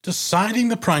Deciding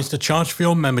the price to charge for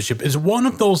your membership is one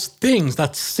of those things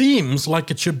that seems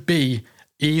like it should be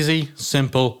easy,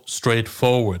 simple,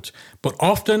 straightforward. But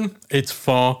often it's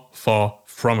far, far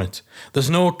from it. There's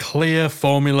no clear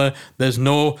formula. There's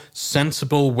no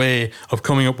sensible way of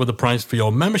coming up with a price for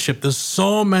your membership. There's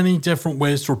so many different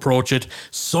ways to approach it,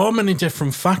 so many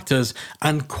different factors,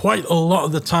 and quite a lot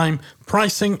of the time,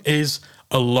 pricing is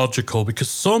illogical because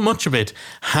so much of it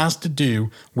has to do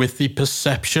with the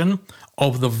perception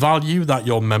of the value that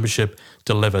your membership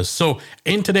delivers. So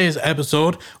in today's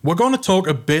episode, we're going to talk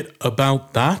a bit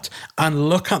about that and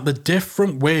look at the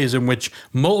different ways in which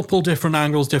multiple different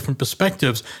angles, different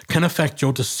perspectives can affect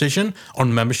your decision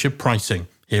on membership pricing.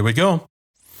 Here we go.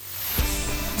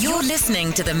 You're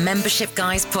listening to the Membership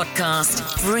Guys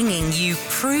podcast, bringing you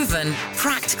proven,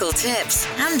 practical tips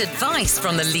and advice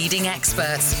from the leading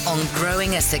experts on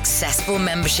growing a successful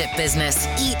membership business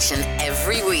each and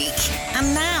every week.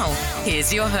 And now,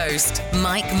 here's your host,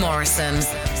 Mike Morrison.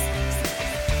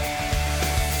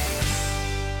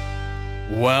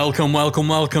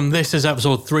 Welcome. This is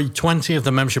episode 320 of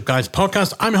the Membership Guys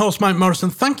podcast. I'm your host, Mike Morrison.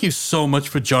 Thank you so much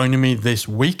for joining me this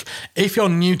week. If you're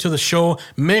new to the show,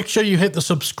 make sure you hit the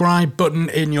subscribe button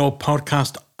in your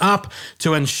podcast app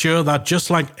to ensure that, just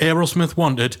like Aerosmith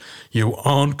wanted, you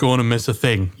aren't going to miss a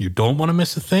thing. You don't want to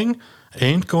miss a thing?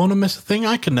 Ain't going to miss a thing.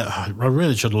 I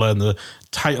really should learn the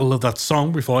title of that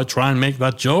song before I try and make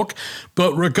that joke.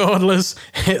 But regardless,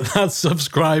 hit that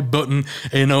subscribe button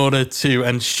in order to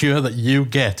ensure that you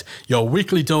get your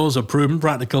weekly dose of proven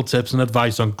practical tips and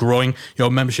advice on growing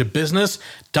your membership business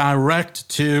direct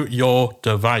to your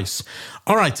device.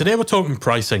 All right, today we're talking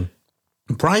pricing.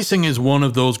 Pricing is one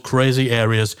of those crazy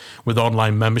areas with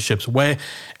online memberships where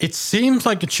it seems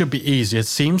like it should be easy. It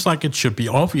seems like it should be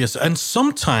obvious. And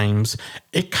sometimes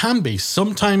it can be.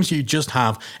 Sometimes you just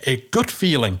have a gut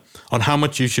feeling on how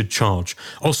much you should charge.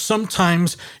 Or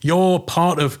sometimes you're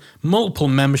part of multiple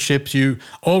memberships. You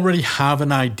already have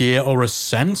an idea or a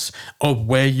sense of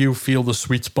where you feel the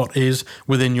sweet spot is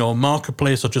within your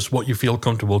marketplace or just what you feel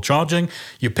comfortable charging.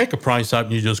 You pick a price out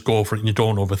and you just go for it and you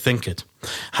don't overthink it.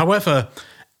 However,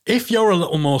 if you're a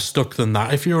little more stuck than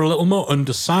that, if you're a little more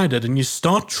undecided and you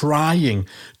start trying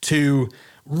to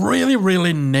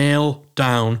really nail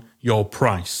down your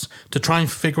price to try and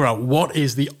figure out what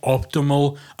is the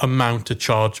optimal amount to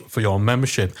charge for your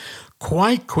membership,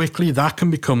 quite quickly that can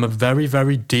become a very,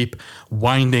 very deep,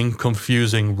 winding,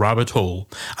 confusing rabbit hole.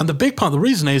 And the big part of the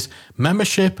reason is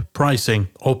membership pricing,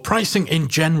 or pricing in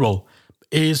general,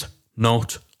 is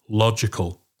not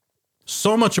logical.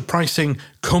 So much of pricing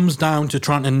comes down to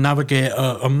trying to navigate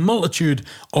a multitude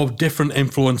of different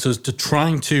influences to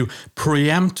trying to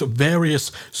preempt various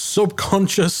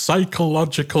subconscious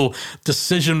psychological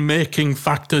decision-making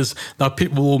factors that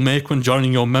people will make when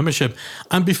joining your membership.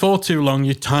 And before too long,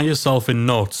 you tie yourself in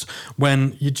knots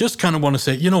when you just kind of want to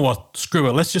say, you know what, screw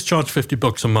it, let's just charge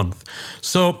 $50 a month.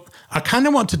 So I kind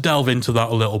of want to delve into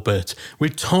that a little bit. We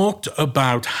talked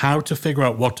about how to figure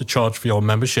out what to charge for your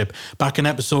membership back in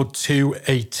episode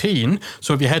 218.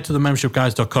 So if you head to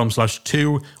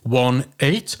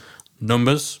themembershipguys.com/218,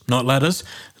 numbers, not letters,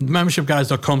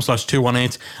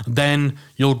 membershipguys.com/218, then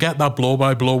you'll get that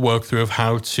blow-by-blow workthrough of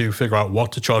how to figure out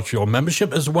what to charge for your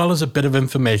membership, as well as a bit of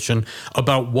information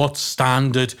about what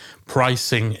standard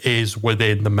pricing is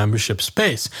within the membership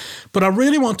space. But I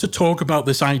really want to talk about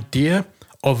this idea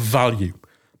of value,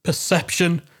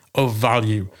 perception of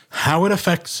value, how it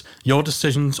affects your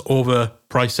decisions over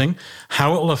pricing,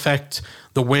 how it will affect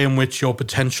the way in which your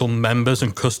potential members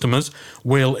and customers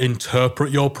will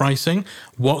interpret your pricing,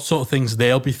 what sort of things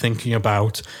they'll be thinking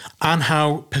about, and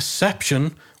how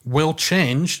perception will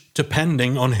change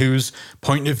depending on whose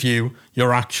point of view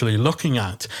you're actually looking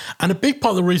at. And a big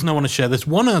part of the reason I want to share this,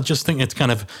 one, I just think it's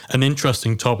kind of an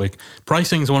interesting topic.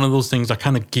 Pricing is one of those things I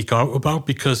kind of geek out about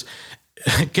because,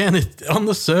 again, on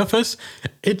the surface,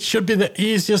 it should be the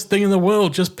easiest thing in the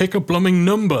world. Just pick a blooming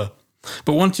number.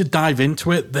 But once you dive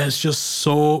into it, there's just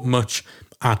so much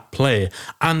at play.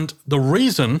 And the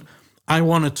reason I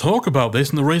want to talk about this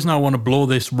and the reason I want to blow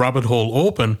this rabbit hole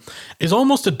open is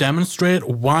almost to demonstrate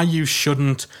why you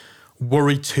shouldn't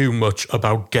worry too much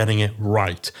about getting it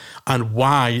right, and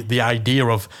why the idea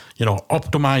of,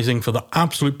 optimizing for the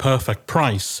absolute perfect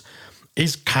price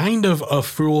is kind of a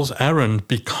fool's errand,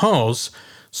 because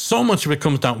so much of it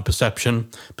comes down to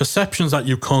perceptions that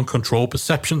you can't control,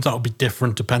 perceptions that will be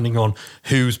different depending on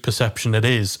whose perception it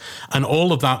is. And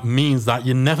all of that means that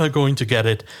you're never going to get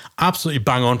it absolutely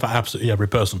bang on for absolutely every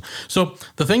person. So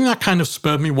the thing that kind of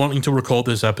spurred me wanting to record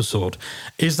this episode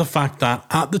is the fact that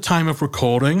at the time of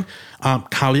recording,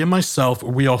 Callie and myself,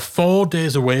 we are 4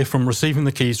 days away from receiving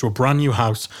the keys to a brand new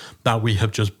house that we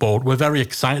have just bought. We're very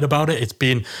excited about it. It's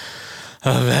been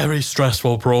a very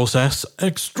stressful process,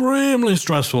 extremely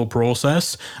stressful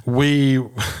process. We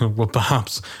were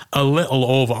perhaps a little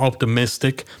over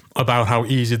optimistic about how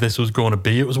easy this was going to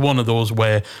be. It was one of those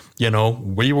where,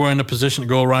 we were in a position to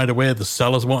go right away. The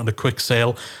sellers wanted a quick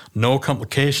sale, no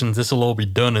complications. This will all be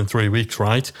done in 3 weeks,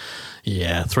 right?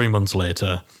 Yeah, 3 months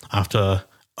later, after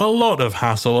a lot of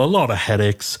hassle, a lot of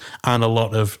headaches, and a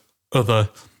lot of other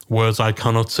words I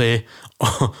cannot say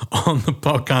on the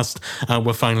podcast, and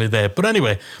we're finally there. But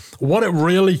anyway, what it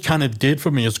really kind of did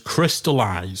for me is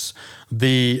crystallize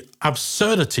the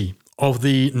absurdity of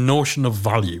the notion of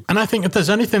value. And I think if there's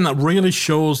anything that really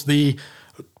shows the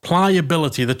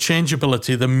pliability, the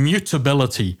changeability, the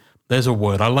mutability, there's a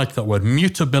word, I like that word,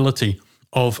 mutability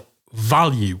of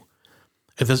value.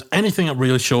 If there's anything that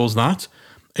really shows that,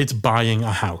 it's buying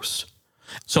a house.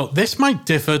 So this might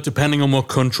differ depending on what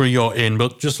country you're in,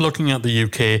 but just looking at the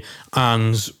UK,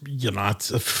 and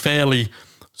it's a fairly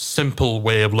simple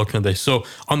way of looking at this. So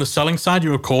on the selling side,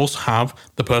 you of course have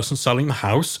the person selling the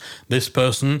house. This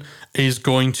person is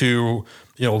going to,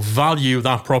 value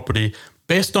that property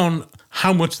based on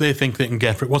how much they think they can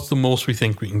get for it. What's the most we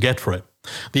think we can get for it?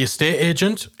 The estate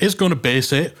agent is going to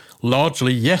base it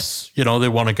largely, yes, they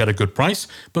want to get a good price,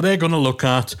 but they're going to look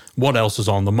at what else is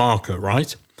on the market,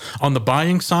 right? On the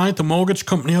buying side, the mortgage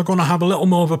company are going to have a little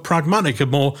more of a pragmatic, a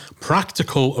more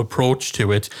practical approach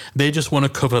to it. They just want to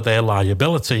cover their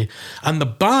liability. And the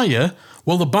buyer,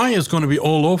 the buyer is going to be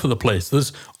all over the place.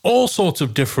 There's all sorts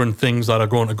of different things that are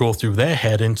going to go through their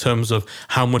head in terms of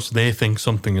how much they think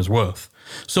something is worth.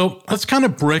 So let's kind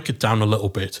of break it down a little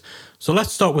bit. So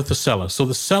let's start with the seller. So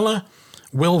the seller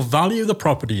will value the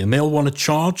property and they'll want to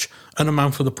charge an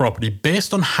amount for the property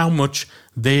based on how much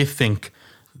they think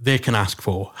they can ask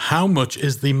for. How much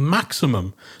is the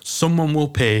maximum someone will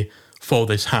pay for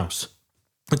this house?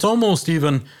 It's almost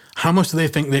even how much do they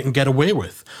think they can get away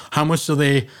with? How much do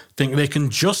they think they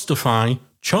can justify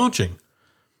charging?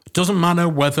 It doesn't matter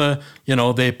whether,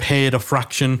 they paid a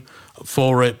fraction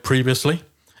for it previously.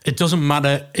 It doesn't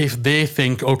matter if they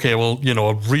think, okay,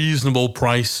 a reasonable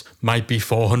price might be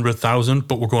 400,000,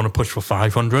 but we're going to push for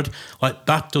 500. Like,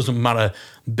 that doesn't matter.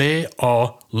 They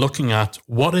are looking at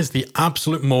what is the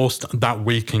absolute most that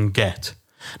we can get.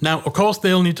 Now, of course,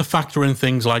 they'll need to factor in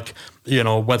things like,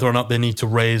 whether or not they need to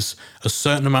raise a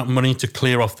certain amount of money to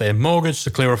clear off their mortgage, to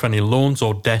clear off any loans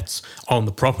or debts on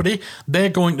the property. They're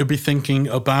going to be thinking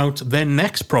about their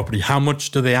next property. How much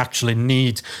do they actually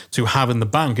need to have in the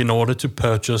bank in order to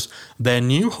purchase their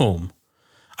new home?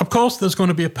 Of course, there's going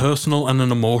to be a personal and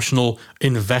an emotional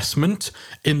investment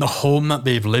in the home that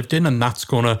they've lived in, and that's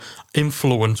going to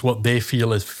influence what they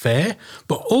feel is fair.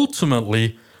 But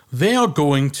ultimately, they are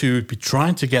going to be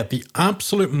trying to get the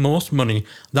absolute most money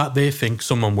that they think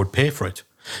someone would pay for it.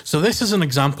 So this is an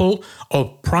example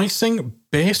of pricing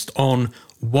based on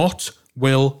what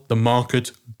will the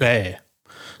market bear.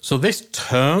 So this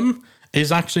term is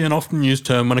actually an often used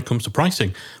term when it comes to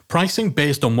pricing. Pricing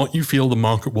based on what you feel the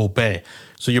market will bear.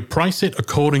 So you price it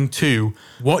according to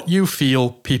what you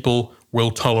feel people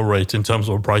will tolerate in terms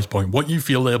of a price point, what you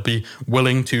feel they'll be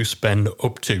willing to spend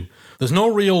up to. There's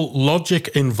no real logic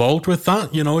involved with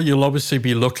that. You'll obviously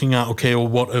be looking at, okay, well,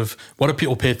 what have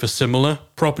people paid for similar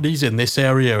properties in this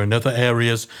area or in other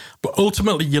areas? But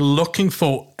ultimately, you're looking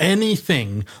for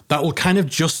anything that will kind of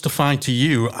justify to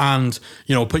you and,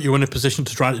 put you in a position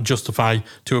to try to justify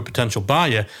to a potential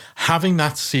buyer, having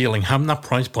that ceiling, having that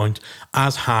price point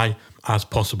as high as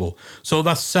possible. So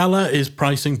that seller is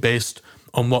pricing based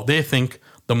on what they think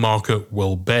the market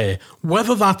will bear.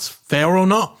 Whether that's fair or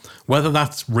not, whether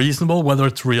that's reasonable, whether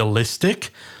it's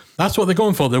realistic, that's what they're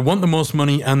going for. They want the most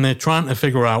money and they're trying to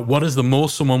figure out what is the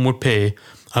most someone would pay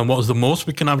and what is the most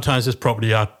we can advertise this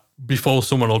property at before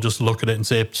someone will just look at it and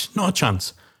say, not a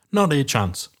chance, not a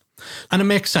chance. And it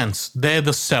makes sense. They're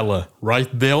the seller, right?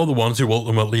 They're the ones who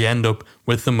ultimately end up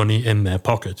with the money in their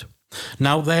pocket.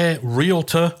 Now, their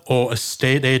realtor or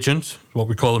estate agent, what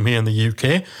we call them here in the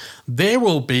UK, they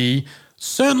will be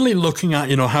certainly looking at,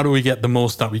 how do we get the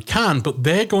most that we can, but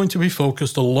they're going to be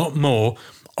focused a lot more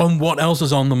on what else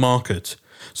is on the market.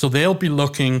 So they'll be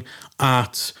looking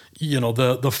at,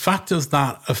 the factors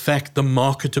that affect the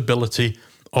marketability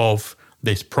of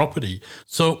this property.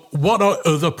 So what are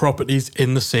other properties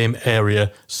in the same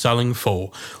area selling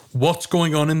for? What's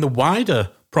going on in the wider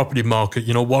property market?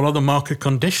 What are the market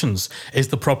conditions? Is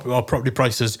the property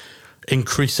prices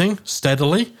increasing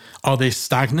steadily? Are they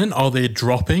stagnant? Are they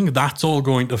dropping? That's all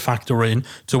going to factor in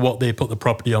to what they put the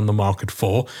property on the market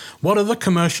for. What other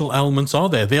commercial elements are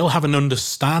there? They'll have an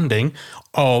understanding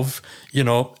of,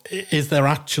 is there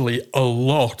actually a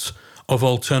lot of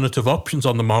alternative options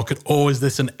on the market, or is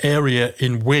this an area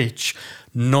in which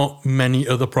not many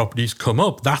other properties come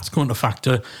up? That's going to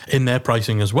factor in their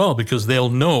pricing as well, because they'll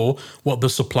know what the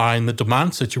supply and the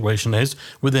demand situation is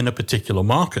within a particular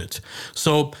market.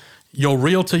 So your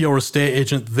realtor, your estate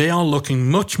agent, they are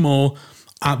looking much more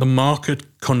at the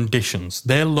market conditions.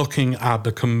 They're looking at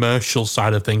the commercial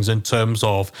side of things in terms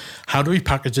of how do we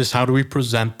package this? How do we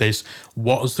present this?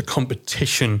 What is the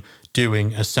competition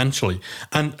doing, essentially?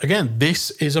 And again,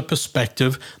 this is a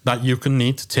perspective that you can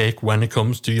need to take when it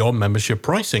comes to your membership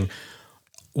pricing.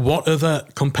 What other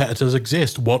competitors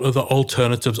exist? What other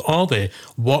alternatives are there?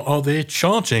 What are they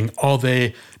charging? Are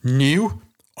they new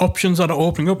options that are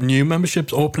opening up, new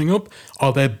memberships opening up?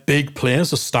 Are there big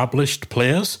players, established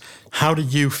players? How do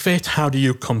you fit? How do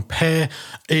you compare?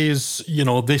 Is,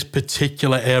 this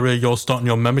particular area you're starting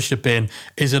your membership in,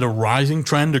 is it a rising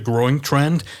trend, a growing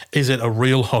trend? Is it a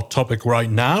real hot topic right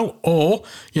now? Or,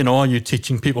 are you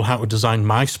teaching people how to design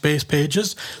MySpace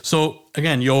pages? So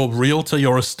again, your realtor,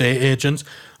 your estate agent,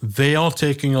 they are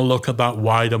taking a look at that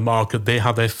wider market. They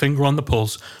have their finger on the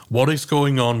pulse. What is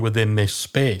going on within this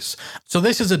space? So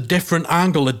this is a different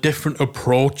angle, a different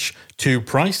approach to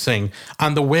pricing,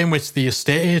 and the way in which the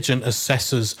estate agent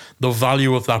assesses the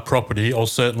value of that property, or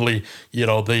certainly,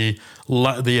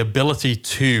 the ability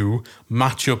to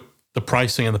match up the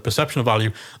pricing and the perception of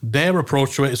value. Their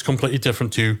approach to it is completely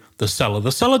different to the seller.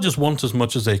 The seller just wants as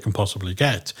much as they can possibly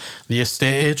get. The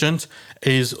estate agent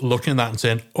is looking at that and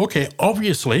saying, okay,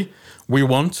 obviously we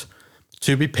want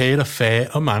to be paid a fair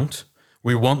amount.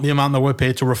 We want the amount that we're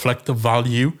paid to reflect the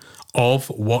value of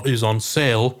what is on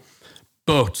sale.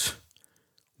 But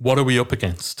what are we up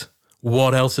against?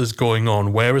 What else is going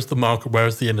on? Where is the market? Where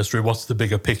is the industry? What's the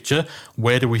bigger picture?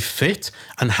 Where do we fit?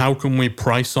 And how can we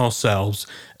price ourselves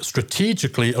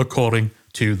strategically according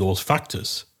to those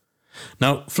factors?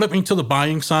 Now, flipping to the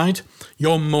buying side,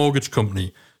 your mortgage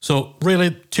company. So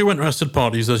really, two interested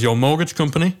parties. There's your mortgage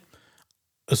company,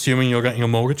 assuming you're getting a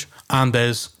mortgage, and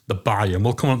there's the buyer. And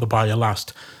we'll come on to the buyer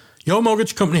last. Your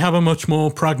mortgage company have a much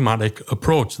more pragmatic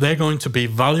approach. They're going to be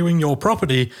valuing your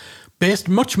property based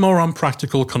much more on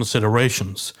practical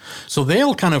considerations. So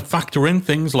they'll kind of factor in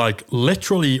things like,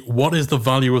 literally, what is the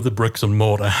value of the bricks and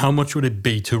mortar? How much would it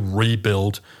be to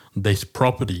rebuild this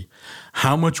property?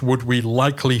 How much would we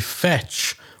likely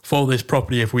fetch for this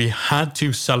property if we had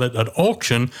to sell it at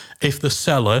auction if the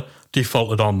seller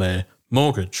defaulted on their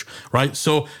mortgage, right?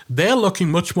 So they're looking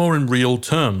much more in real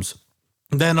terms.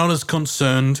 They're not as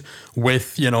concerned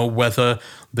with, whether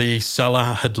the seller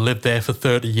had lived there for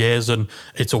 30 years and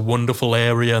it's a wonderful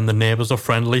area and the neighbors are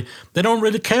friendly. They don't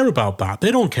really care about that.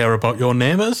 They don't care about your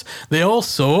neighbors. They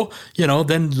also,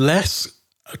 then less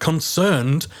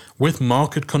concerned with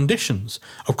market conditions.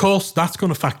 Of course, that's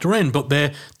going to factor in, but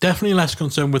they're definitely less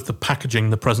concerned with the packaging,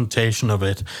 the presentation of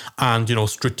it, and,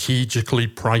 strategically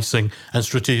pricing and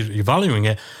strategically valuing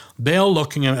it. They're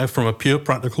looking at it from a pure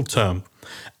practical term.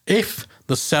 If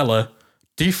the seller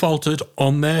defaulted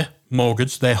on their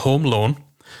mortgage, their home loan,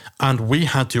 and we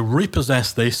had to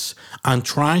repossess this and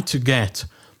try to get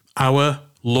our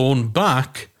loan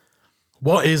back,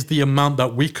 what is the amount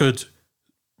that we could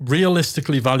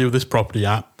realistically value this property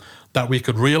at, that we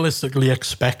could realistically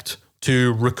expect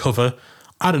to recover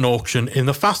at an auction in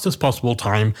the fastest possible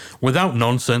time, without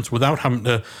nonsense, without having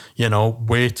to,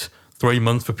 wait 3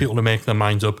 months for people to make their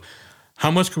minds up? How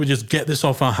much could we just get this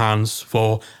off our hands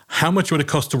for? How much would it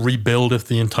cost to rebuild if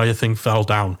the entire thing fell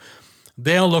down?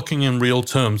 They are looking in real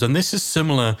terms. And this is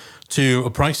similar to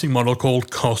a pricing model called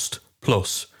cost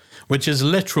plus, which is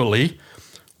literally,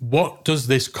 what does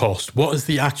this cost? What is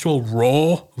the actual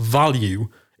raw value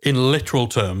in literal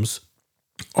terms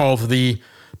of the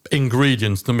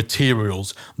ingredients, the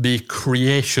materials, the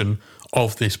creation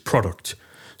of this product?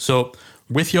 So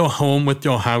with your home, with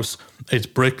your house, it's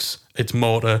bricks, it's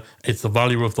mortar, it's the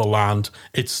value of the land,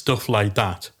 it's stuff like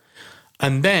that.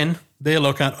 And then they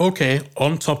look at, okay,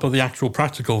 on top of the actual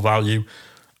practical value,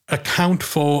 account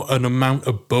for an amount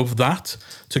above that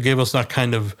to give us that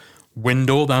kind of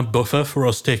window, that buffer for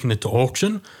us taking it to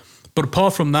auction. But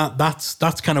apart from that,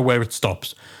 that's kind of where it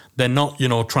stops. They're not,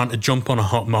 trying to jump on a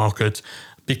hot market,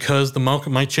 because the market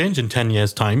might change in 10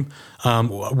 years' time,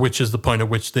 which is the point at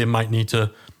which they might need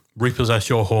to repossess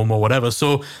your home or whatever.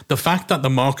 So the fact that the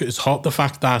market is hot, the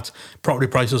fact that property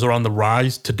prices are on the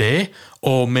rise today,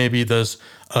 or maybe there's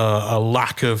a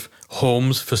lack of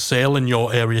homes for sale in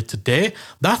your area today,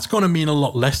 that's going to mean a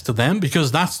lot less to them,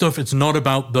 because that stuff, it's not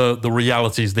about the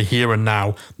realities, the here and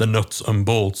now, the nuts and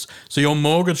bolts. So your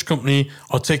mortgage company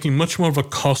are taking much more of a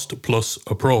cost plus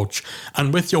approach.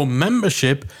 And with your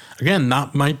membership, again,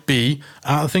 that might be,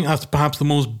 I think that's perhaps the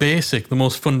most basic, the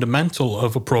most fundamental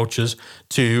of approaches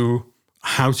to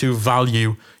how to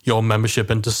value your membership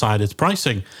and decide its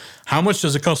pricing. How much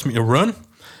does it cost me to run?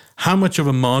 How much of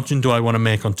a margin do I want to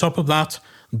make on top of that?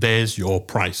 There's your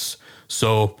price.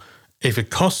 So if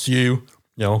it costs you,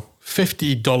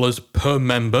 $50 per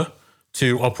member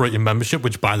to operate your membership,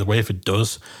 which, by the way, if it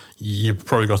does, you've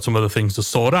probably got some other things to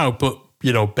sort out, but,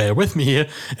 bear with me here.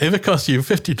 If it costs you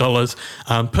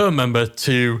 $50 per member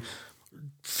to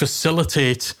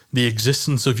facilitate the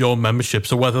existence of your membership,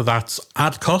 so whether that's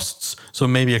ad costs, so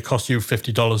maybe it costs you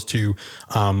 $50 to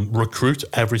recruit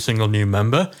every single new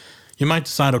member, you might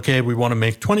decide, okay, we want to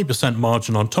make 20%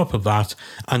 margin on top of that,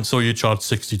 and so you charge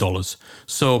 $60.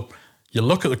 So you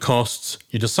look at the costs,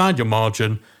 you decide your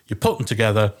margin, you put them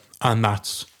together, and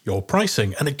that's your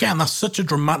pricing. And again, that's such a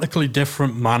dramatically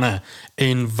different manner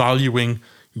in valuing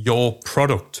your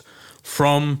product,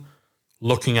 from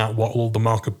looking at what will the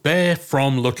market bear,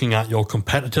 from looking at your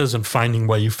competitors and finding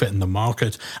where you fit in the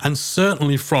market, and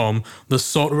certainly from the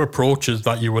sort of approaches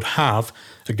that you would have,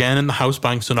 again, in the house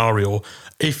buying scenario,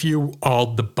 if you are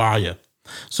the buyer.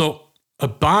 So a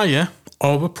buyer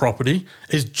of a property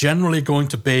is generally going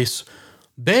to base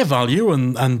their value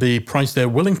and the price they're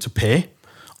willing to pay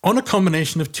on a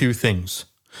combination of two things.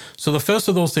 So the first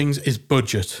of those things is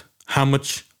budget. How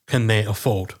much can they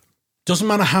afford? Doesn't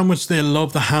matter how much they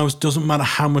love the house, doesn't matter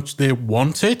how much they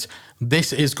want it.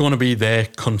 This is going to be their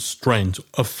constraint,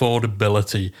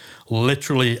 affordability.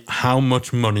 Literally, how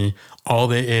much money are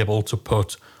they able to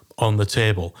put on the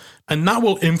table? And that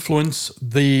will influence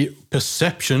the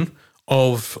perception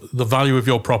of the value of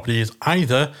your property is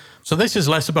either. So this is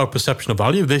less about perception of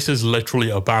value. This is literally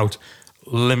about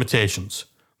limitations.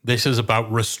 This is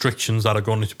about restrictions that are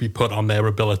going to be put on their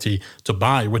ability to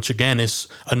buy, which again is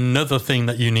another thing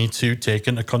that you need to take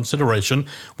into consideration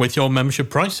with your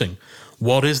membership pricing.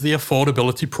 What is the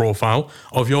affordability profile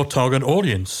of your target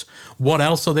audience? What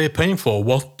else are they paying for?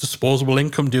 What disposable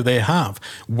income do they have?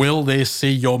 Will they see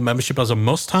your membership as a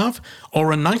must-have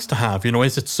or a nice-to-have?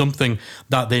 Is it something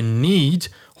that they need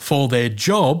for their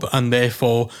job, and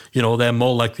therefore, they're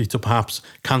more likely to perhaps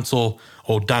cancel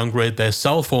or downgrade their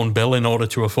cell phone bill in order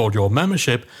to afford your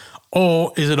membership?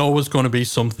 Or is it always going to be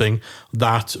something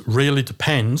that really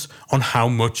depends on how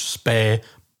much spare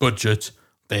budget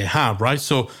they have, right?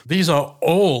 So these are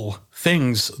all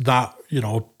things that,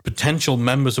 potential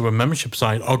members of a membership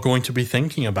site are going to be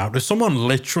thinking about. If someone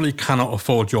literally cannot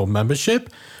afford your membership,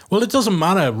 well, it doesn't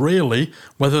matter really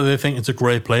whether they think it's a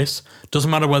great place. It doesn't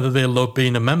matter whether they love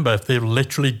being a member. If they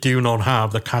literally do not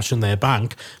have the cash in their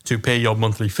bank to pay your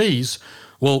monthly fees,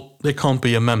 well, they can't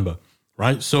be a member,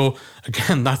 right? So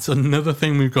again, that's another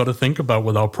thing we've got to think about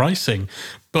with our pricing.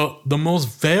 But the most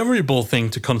variable thing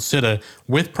to consider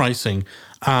with pricing,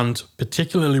 and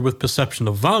particularly with perception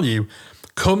of value,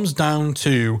 comes down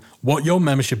to what your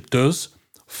membership does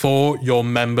for your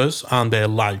members and their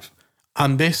life.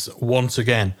 And this, once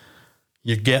again,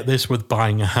 you get this with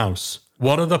buying a house.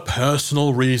 What are the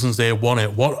personal reasons they want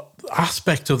it? What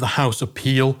aspects of the house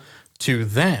appeal to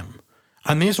them?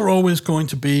 And these are always going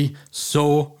to be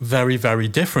so very, very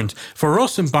different. For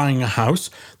us in buying a house,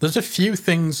 there's a few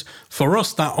things for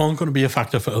us that aren't going to be a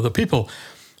factor for other people.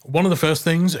 One of the first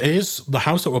things is the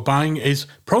house that we're buying is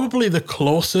probably the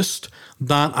closest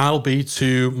that I'll be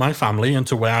to my family and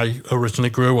to where I originally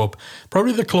grew up.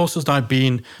 Probably the closest I've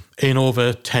been in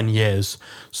over 10 years.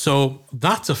 So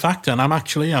that's a factor. And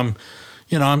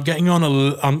I'm getting on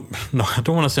I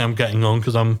don't want to say I'm getting on,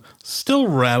 because I'm still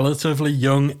relatively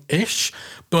young-ish,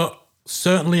 but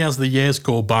certainly as the years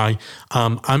go by,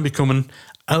 I'm becoming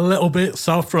a little bit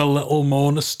softer, a little more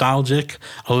nostalgic,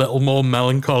 a little more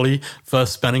melancholy for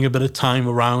spending a bit of time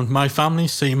around my family,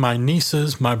 seeing my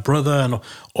nieces, my brother, and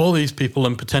all these people,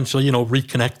 and potentially,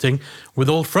 reconnecting with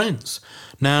old friends.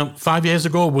 Now, 5 years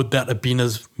ago, would that have been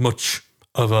as much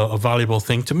of a valuable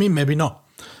thing to me? Maybe not.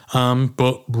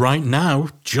 But right now,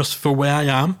 just for where I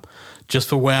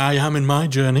am in my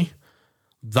journey,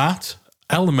 that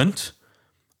element,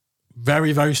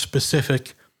 very, very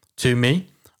specific to me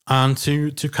and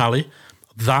to Callie,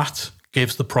 that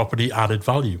gives the property added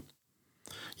value.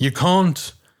 You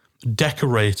can't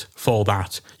decorate for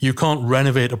that. You can't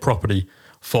renovate a property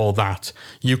for that.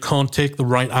 You can't take the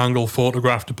right angle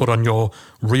photograph to put on your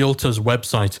realtor's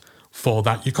website for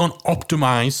that. You can't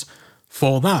optimize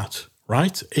for that,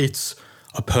 right? It's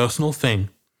a personal thing.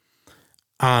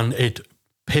 And it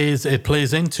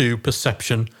plays into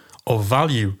perception of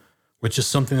value, which is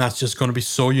something that's just going to be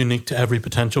so unique to every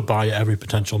potential buyer, every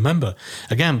potential member.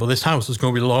 Again, but this house is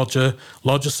going to be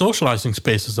larger socializing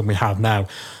spaces than we have now.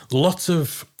 Lots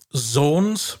of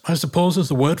zones, I suppose is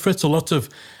the word for it. So lots of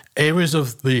areas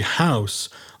of the house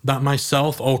that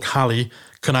myself or Callie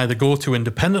can either go to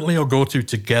independently or go to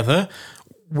together,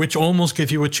 which almost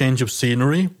give you a change of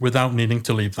scenery without needing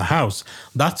to leave the house.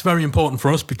 That's very important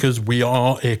for us because we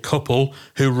are a couple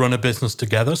who run a business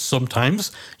together.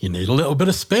 Sometimes you need a little bit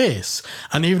of space.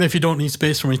 And even if you don't need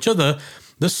space from each other,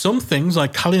 there's some things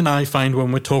like Callie and I find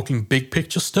when we're talking big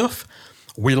picture stuff,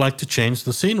 we like to change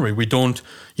the scenery. We don't,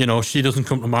 she doesn't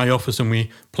come to my office and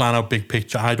we plan out big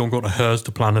picture. I don't go to hers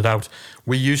to plan it out.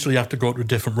 We usually have to go to a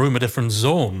different room, a different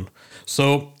zone.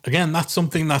 So again, that's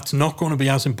something that's not going to be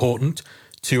as important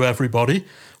to everybody.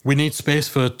 We need space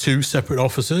for 2 separate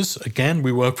offices. Again,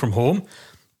 we work from home.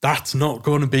 That's not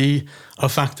going to be a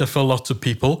factor for lots of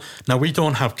people. Now, we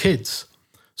don't have kids.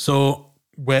 So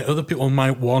where other people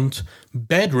might want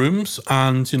bedrooms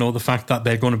and, the fact that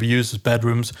they're going to be used as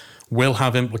bedrooms will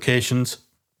have implications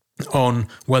on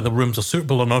whether rooms are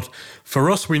suitable or not. For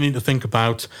us, we need to think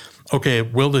about, okay,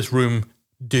 will this room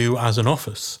do as an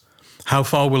office? How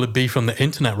far will it be from the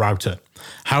internet router?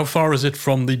 How far is it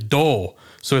from the door?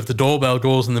 So if the doorbell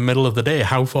goes in the middle of the day,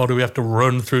 how far do we have to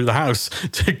run through the house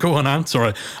to go and answer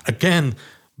it? Again,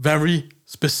 very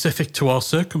specific to our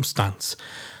circumstance.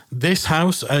 This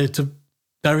house, it's a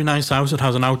very nice house. It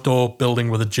has an outdoor building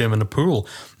with a gym and a pool.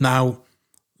 Now,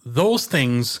 those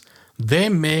things, they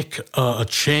make a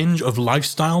change of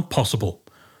lifestyle possible.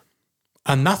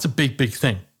 And that's a big, big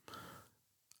thing.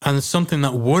 And it's something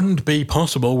that wouldn't be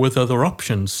possible with other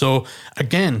options. So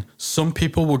again, some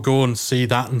people will go and see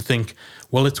that and think,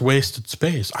 well, it's wasted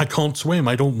space. I can't swim.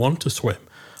 I don't want to swim.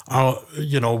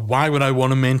 Why would I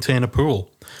want to maintain a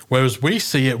pool? Whereas we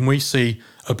see it and we see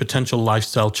a potential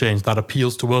lifestyle change that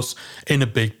appeals to us in a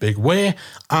big, big way.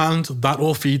 And that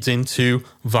all feeds into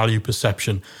value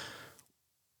perception.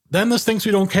 Then there's things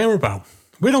we don't care about.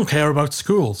 We don't care about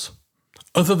schools.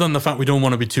 Other than the fact we don't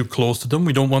want to be too close to them.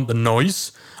 We don't want the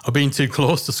noise of being too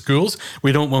close to schools.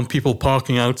 We don't want people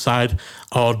parking outside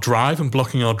our drive and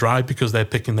blocking our drive because they're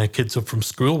picking their kids up from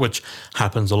school, which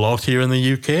happens a lot here in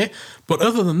the UK. But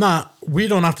other than that, we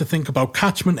don't have to think about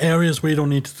catchment areas. We don't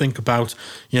need to think about,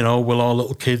 will our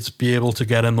little kids be able to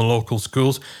get in the local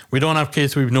schools? We don't have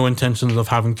kids. We have no intentions of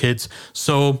having kids.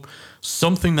 So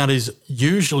something that is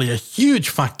usually a huge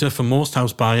factor for most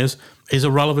house buyers is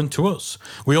irrelevant to us.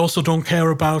 We also don't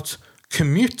care about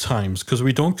commute times because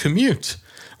we don't commute.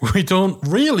 We don't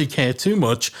really care too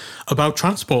much about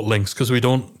transport links because we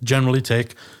don't generally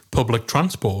take public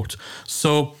transport.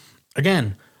 So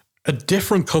again, a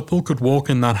different couple could walk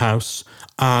in that house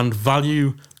and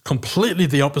value completely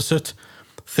the opposite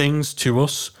things to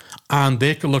us. And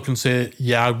they could look and say,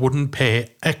 yeah, I wouldn't pay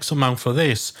X amount for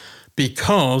this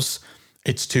because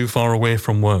it's too far away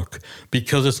from work,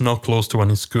 because it's not close to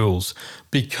any schools,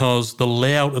 because the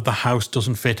layout of the house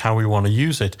doesn't fit how we want to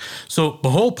use it. So the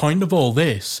whole point of all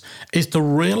this is to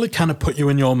really kind of put you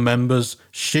in your members'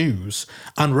 shoes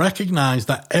and recognize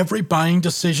that every buying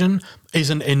decision is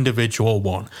an individual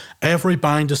one. Every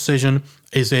buying decision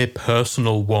is a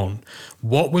personal one.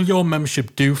 What will your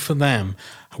membership do for them?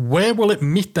 Where will it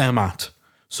meet them at?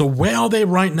 So where are they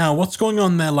right now? What's going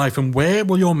on in their life? And where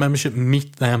will your membership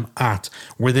meet them at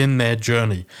within their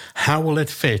journey? How will it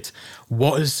fit?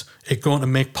 What is it going to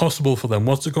make possible for them?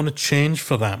 What's it going to change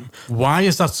for them? Why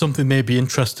is that something they'd be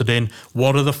interested in?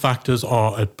 What other factors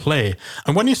are at play?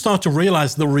 And when you start to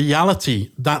realize the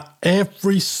reality that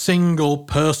every single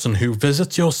person who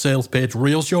visits your sales page,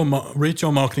 reads your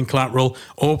marketing collateral,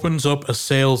 opens up a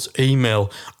sales email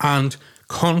and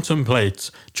contemplates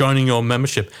joining your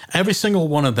membership, every single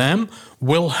one of them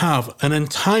will have an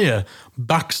entire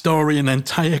backstory, an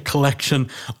entire collection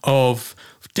of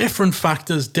different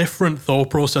factors, different thought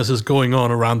processes going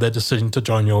on around their decision to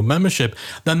join your membership.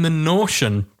 Then the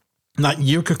notion that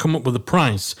you could come up with a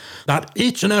price that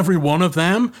each and every one of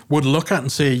them would look at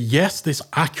and say, yes, this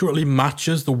accurately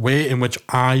matches the way in which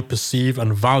I perceive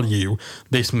and value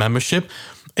this membership.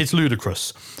 It's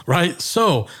ludicrous, right?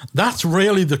 So that's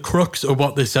really the crux of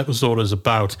what this episode is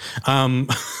about.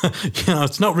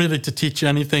 It's not really to teach you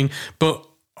anything, but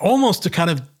almost to kind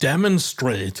of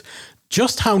demonstrate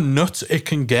just how nuts it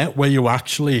can get where you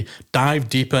actually dive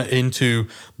deeper into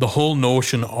the whole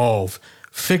notion of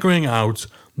figuring out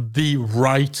the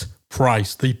right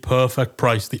price, the perfect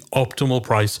price, the optimal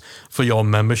price for your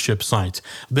membership site.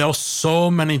 There are so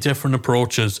many different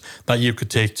approaches that you could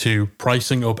take to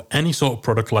pricing up any sort of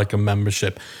product like a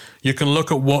membership. You can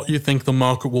look at what you think the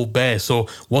market will bear. So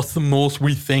what's the most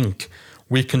we think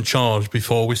we can charge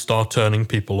before we start turning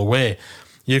people away?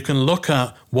 You can look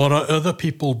at what are other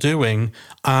people doing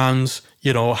and,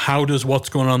 how does what's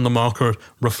going on in the market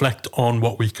reflect on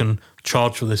what we can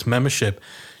charge for this membership?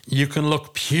 You can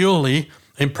look purely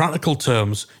in practical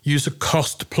terms, use a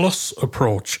cost plus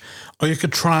approach, or you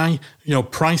could try,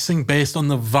 pricing based on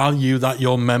the value that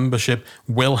your membership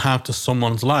will have to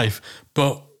someone's life.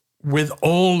 But with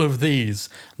all of these,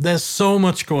 there's so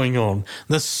much going on.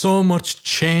 There's so much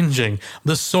changing.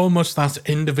 There's so much that's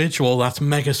individual, that's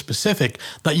mega specific,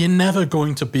 that you're never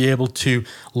going to be able to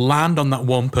land on that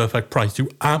one perfect price to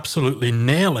absolutely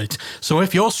nail it. So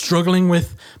if you're struggling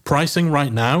with pricing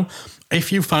right now,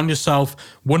 if you found yourself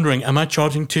wondering, am I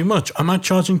charging too much? Am I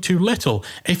charging too little?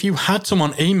 If you had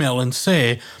someone email and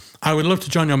say, I would love to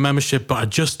join your membership, but I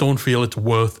just don't feel it's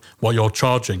worth what you're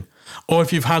charging. Or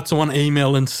if you've had someone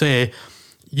email and say,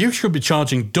 you should be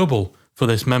charging double for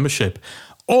this membership.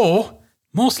 Or,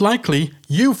 most likely,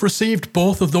 you've received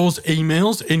both of those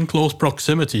emails in close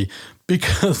proximity,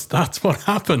 because that's what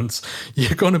happens.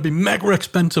 You're going to be mega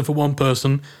expensive for one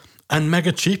person and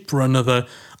mega cheap for another.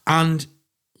 And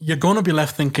you're going to be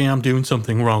left thinking, I'm doing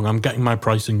something wrong. I'm getting my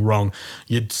pricing wrong.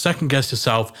 You'd second guess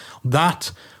yourself.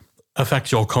 That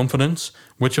affects your confidence,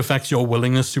 which affects your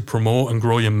willingness to promote and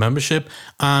grow your membership,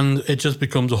 and it just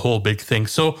becomes a whole big thing.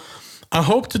 So I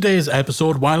hope today's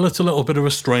episode, while it's a little bit of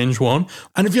a strange one,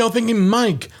 and if you're thinking,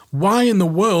 Mike, why in the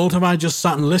world have I just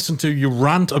sat and listened to you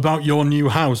rant about your new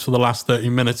house for the last 30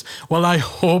 minutes? Well, I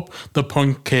hope the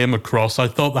point came across. I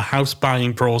thought the house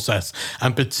buying process,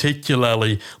 and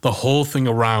particularly the whole thing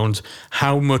around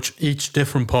how much each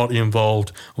different party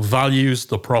involved values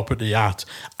the property at,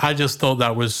 I just thought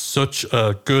that was such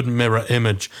a good mirror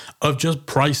image of just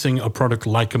pricing a product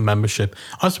like a membership.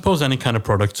 I suppose any kind of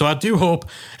product. So I do hope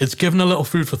it's given a little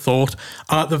food for thought.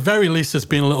 At the very least, it's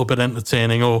been a little bit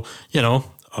entertaining, or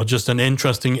just an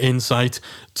interesting insight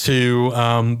to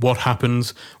what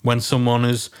happens when someone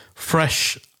is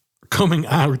fresh coming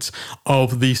out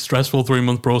of the stressful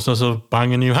 3-month process of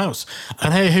buying a new house.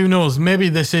 And hey, who knows, maybe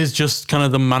this is just kind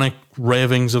of the manic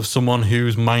ravings of someone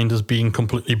whose mind has been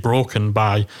completely broken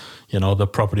by, the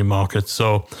property market.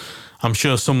 So I'm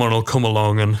sure someone will come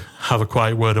along and have a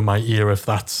quiet word in my ear if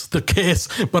that's the case.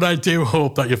 But I do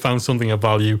hope that you found something of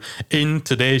value in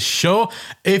today's show.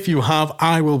 If you have,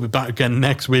 I will be back again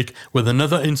next week with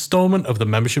another installment of the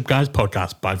Membership Guys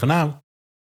podcast. Bye for now.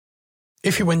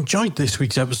 If you enjoyed this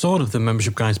week's episode of the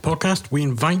Membership Guys podcast, we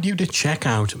invite you to check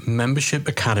out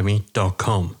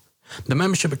membershipacademy.com. The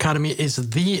Membership Academy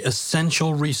is the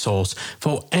essential resource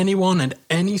for anyone at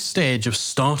any stage of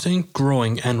starting,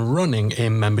 growing, and running a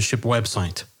membership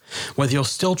website. Whether you're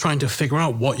still trying to figure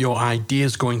out what your idea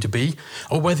is going to be,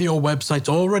 or whether your website's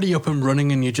already up and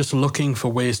running and you're just looking for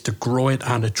ways to grow it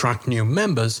and attract new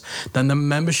members, then the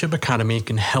Membership Academy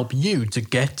can help you to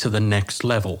get to the next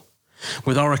level.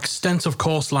 With our extensive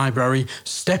course library,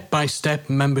 step-by-step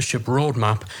membership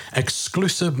roadmap,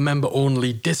 exclusive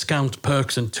member-only discount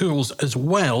perks and tools, as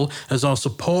well as our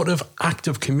supportive,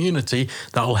 active community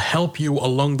that will help you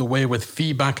along the way with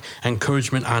feedback,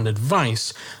 encouragement and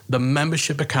advice, the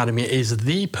Membership Academy is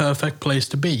the perfect place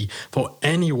to be for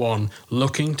anyone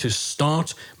looking to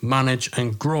start, manage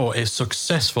and grow a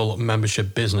successful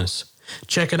membership business.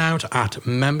 Check it out at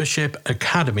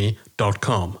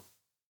membershipacademy.com.